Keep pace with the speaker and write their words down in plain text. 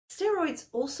Steroids,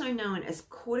 also known as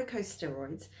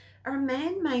corticosteroids, are a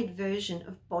man-made version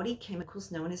of body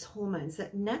chemicals known as hormones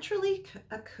that naturally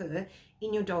occur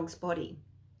in your dog's body.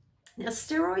 Now,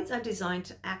 steroids are designed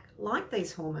to act like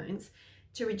these hormones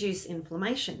to reduce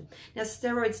inflammation. Now,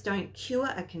 steroids don't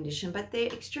cure a condition, but they're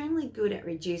extremely good at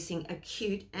reducing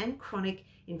acute and chronic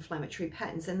inflammatory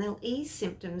patterns, and they'll ease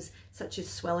symptoms such as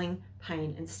swelling,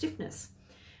 pain, and stiffness.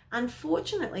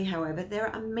 Unfortunately, however,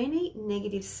 there are many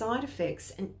negative side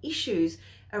effects and issues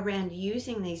around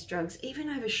using these drugs, even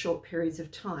over short periods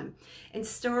of time. And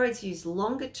steroids used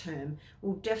longer term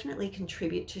will definitely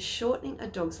contribute to shortening a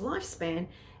dog's lifespan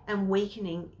and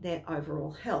weakening their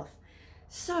overall health.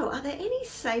 So, are there any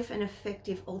safe and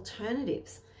effective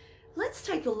alternatives? Let's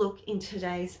take a look in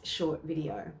today's short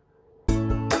video.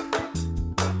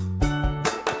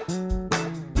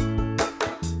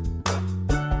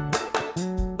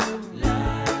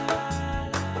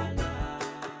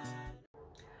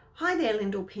 Hi there,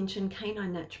 Lyndall Pinchin,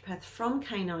 Canine Naturopath from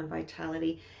Canine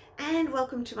Vitality, and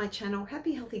welcome to my channel,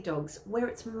 Happy Healthy Dogs, where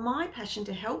it's my passion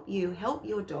to help you help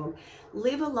your dog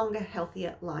live a longer,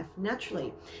 healthier life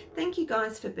naturally. Thank you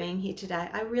guys for being here today.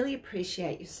 I really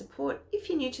appreciate your support. If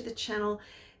you're new to the channel,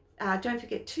 don't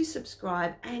forget to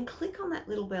subscribe and click on that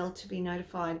little bell to be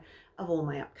notified of all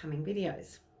my upcoming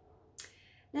videos.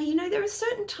 Now, you know, there are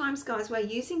certain times, guys, where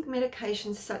using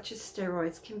medications such as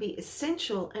steroids can be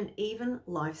essential and even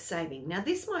life-saving. Now,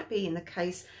 this might be in the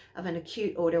case of an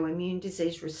acute autoimmune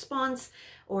disease response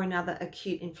or another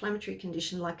acute inflammatory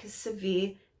condition like a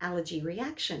severe allergy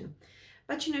reaction.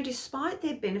 But, you know, despite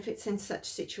their benefits in such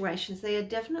situations, they are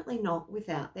definitely not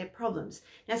without their problems.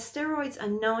 Now, steroids are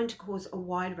known to cause a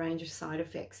wide range of side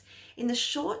effects. In the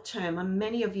short term,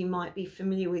 many of you might be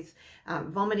familiar with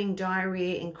vomiting,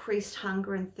 diarrhea, increased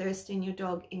hunger and thirst in your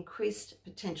dog, increased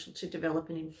potential to develop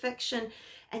an infection,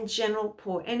 and general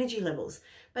poor energy levels.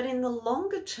 But in the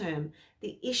longer term,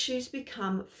 the issues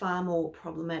become far more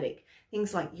problematic.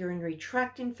 Things like urinary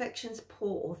tract infections,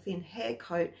 poor or thin hair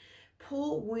coat,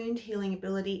 poor wound healing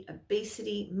ability,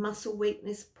 obesity, muscle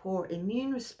weakness, poor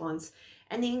immune response,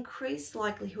 and the increased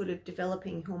likelihood of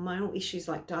developing hormonal issues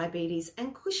like diabetes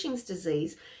and Cushing's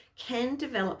disease can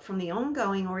develop from the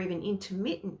ongoing or even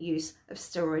intermittent use of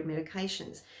steroid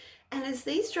medications. And as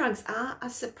these drugs are a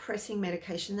suppressing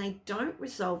medication, they don't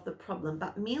resolve the problem,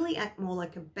 but merely act more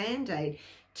like a band-aid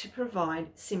to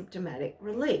provide symptomatic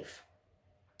relief.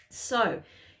 So,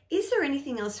 is there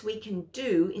anything else we can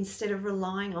do instead of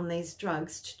relying on these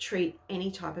drugs to treat any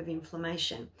type of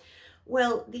inflammation?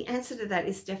 Well, the answer to that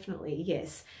is definitely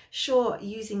yes. Sure,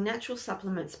 using natural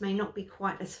supplements may not be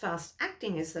quite as fast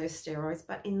acting as those steroids,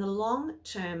 but in the long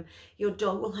term, your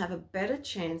dog will have a better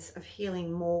chance of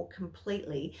healing more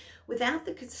completely without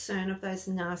the concern of those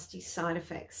nasty side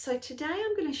effects. So today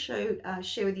I'm going to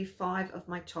share with you 5 of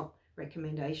my top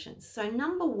recommendations. So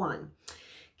number 1,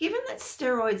 given that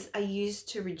steroids are used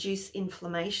to reduce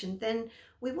inflammation, then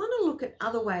we want to look at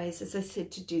other ways, as I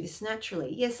said, to do this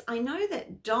naturally. Yes, I know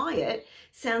that diet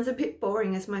sounds a bit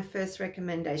boring as my first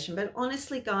recommendation, but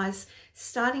honestly, guys,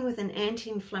 starting with an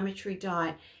anti-inflammatory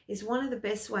diet is one of the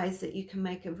best ways that you can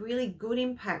make a really good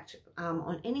impact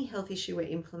on any health issue where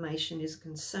inflammation is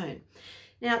concerned.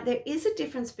 Now, there is a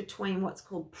difference between what's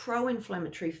called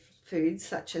pro-inflammatory foods,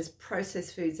 such as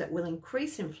processed foods that will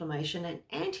increase inflammation, and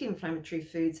anti-inflammatory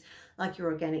foods like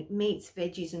your organic meats,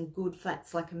 veggies, and good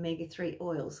fats like omega-3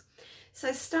 oils.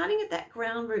 So starting at that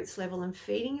ground roots level and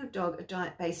feeding your dog a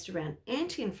diet based around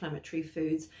anti-inflammatory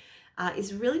foods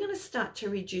is really going to start to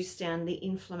reduce down the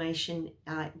inflammation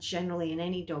generally in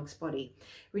any dog's body,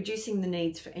 reducing the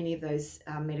needs for any of those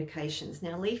medications.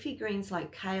 Now, leafy greens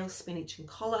like kale, spinach, and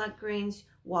collard greens,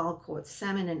 wild-caught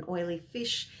salmon and oily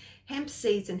fish, hemp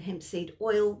seeds and hemp seed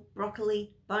oil,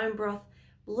 broccoli, bone broth,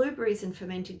 blueberries and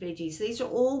fermented veggies. These are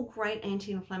all great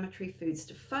anti-inflammatory foods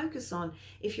to focus on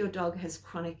if your dog has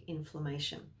chronic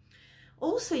inflammation.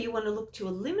 Also, you want to look to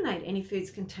eliminate any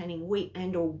foods containing wheat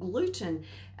and or gluten,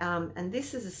 and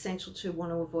this is essential to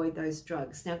want to avoid those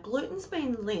drugs. Now, gluten's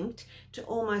been linked to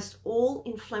almost all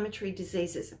inflammatory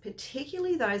diseases,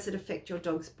 particularly those that affect your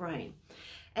dog's brain.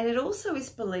 And it also is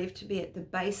believed to be at the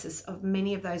basis of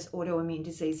many of those autoimmune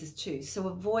diseases too. So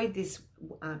avoid this,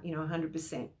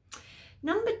 100%.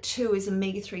 Number 2 is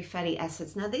omega-3 fatty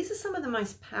acids. Now, these are some of the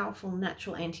most powerful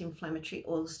natural anti-inflammatory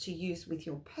oils to use with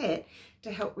your pet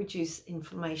to help reduce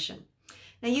inflammation.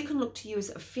 Now you can look to use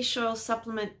a fish oil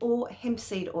supplement or hemp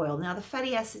seed oil. Now the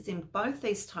fatty acids in both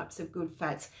these types of good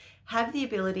fats have the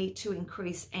ability to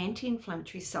increase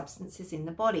anti-inflammatory substances in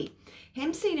the body.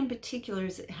 Hemp seed in particular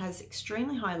has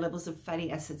extremely high levels of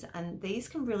fatty acids, and these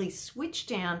can really switch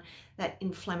down that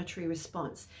inflammatory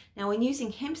response. Now when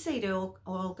using hemp seed oil,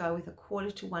 go with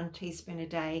 1/4 to 1 teaspoon a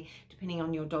day, depending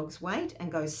on your dog's weight,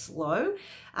 and go slow.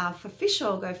 For fish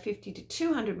oil, go 50 to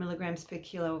 200 milligrams per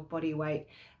kilo of body weight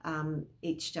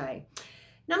each day.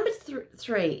 Number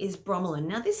 3 is bromelain.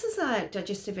 Now this is a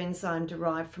digestive enzyme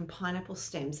derived from pineapple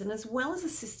stems, and as well as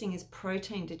assisting as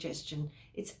protein digestion,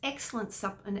 it's an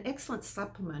excellent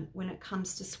supplement when it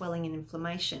comes to swelling and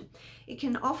inflammation. It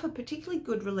can offer particularly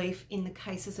good relief in the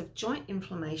cases of joint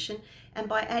inflammation, and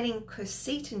by adding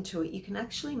quercetin to it, you can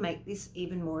actually make this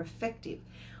even more effective.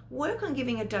 Work on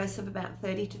giving a dose of about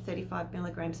 30 to 35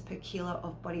 milligrams per kilo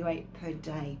of body weight per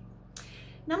day.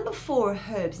 Number 4 are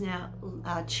herbs. Now,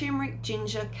 turmeric,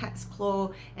 ginger, cat's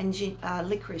claw, and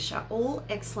licorice are all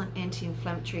excellent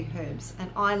anti-inflammatory herbs,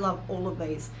 and I love all of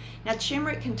these. Now,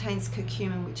 turmeric contains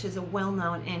curcumin, which is a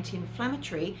well-known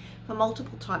anti-inflammatory for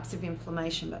multiple types of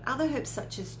inflammation, but other herbs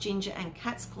such as ginger and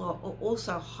cat's claw are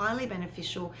also highly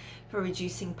beneficial for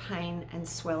reducing pain and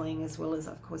swelling, as well as,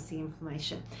 of course, the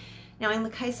inflammation. Now, in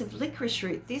the case of licorice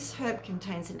root, this herb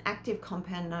contains an active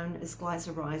compound known as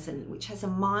glycyrrhizin, which has a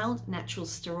mild natural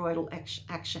steroidal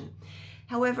action.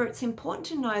 However, it's important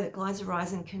to know that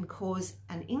glycyrrhizin can cause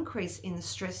an increase in the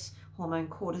stress hormone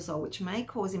cortisol, which may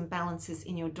cause imbalances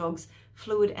in your dog's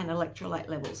fluid and electrolyte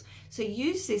levels. So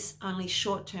use this only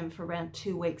short term for around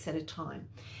 2 weeks at a time.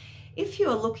 If you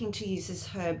are looking to use this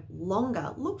herb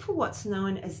longer, look for what's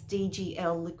known as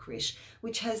DGL licorice,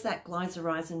 which has that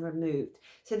glycyrrhizin removed.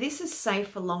 So this is safe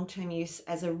for long-term use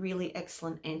as a really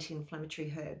excellent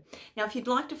anti-inflammatory herb. Now, if you'd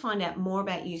like to find out more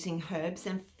about using herbs,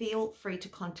 then feel free to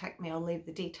contact me. I'll leave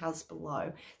the details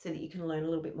below so that you can learn a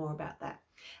little bit more about that.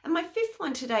 And my 5th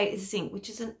one today is zinc, which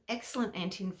is an excellent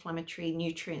anti-inflammatory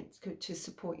nutrient to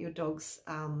support your dog's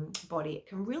body. It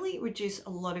can really reduce a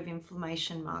lot of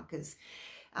inflammation markers.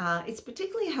 It's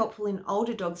particularly helpful in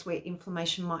older dogs where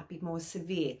inflammation might be more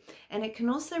severe, and it can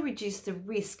also reduce the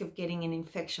risk of getting an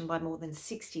infection by more than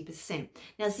 60%.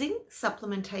 Now, zinc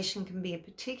supplementation can be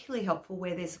particularly helpful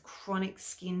where there's chronic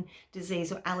skin disease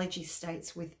or allergy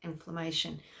states with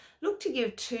inflammation. Look to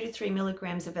give 2 to 3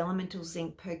 milligrams of elemental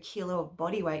zinc per kilo of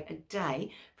body weight a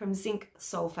day from zinc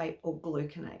sulfate or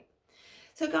gluconate.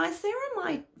 So guys, there are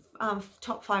my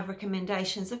top 5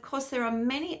 recommendations. Of course, there are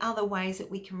many other ways that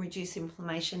we can reduce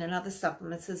inflammation and other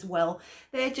supplements as well.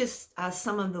 They're just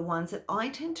some of the ones that I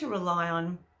tend to rely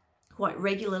on quite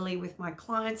regularly with my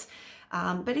clients.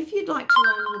 But if you'd like to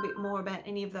learn a little bit more about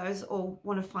any of those, or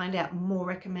want to find out more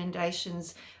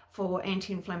recommendations for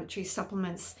anti-inflammatory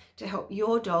supplements to help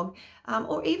your dog,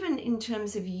 or even in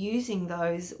terms of using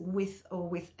those with or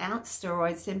without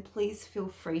steroids, then please feel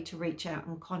free to reach out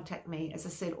and contact me. As I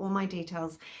said, all my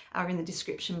details are in the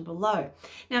description below.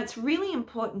 Now, it's really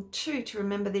important too to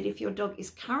remember that if your dog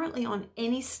is currently on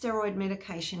any steroid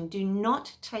medication, do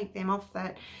not take them off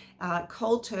that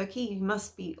cold turkey. You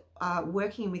must be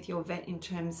working with your vet in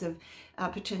terms of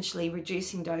potentially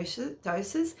reducing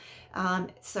doses.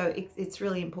 So it's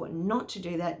really important not to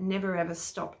do that. Never ever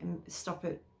stop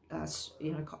it,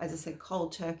 you know, as I said,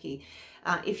 cold turkey.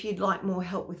 If you'd like more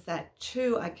help with that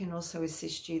too, I can also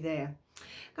assist you there.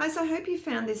 Guys, I hope you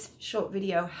found this short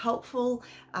video helpful.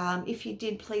 If you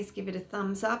did, please give it a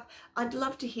thumbs up. I'd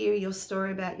love to hear your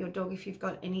story about your dog if you've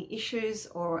got any issues,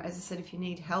 or as I said, if you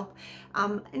need help.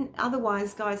 And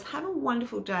otherwise, guys, have a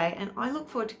wonderful day, and I look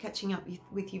forward to catching up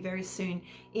with you very soon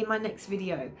in my next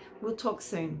video. We'll talk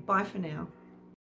soon. Bye for now.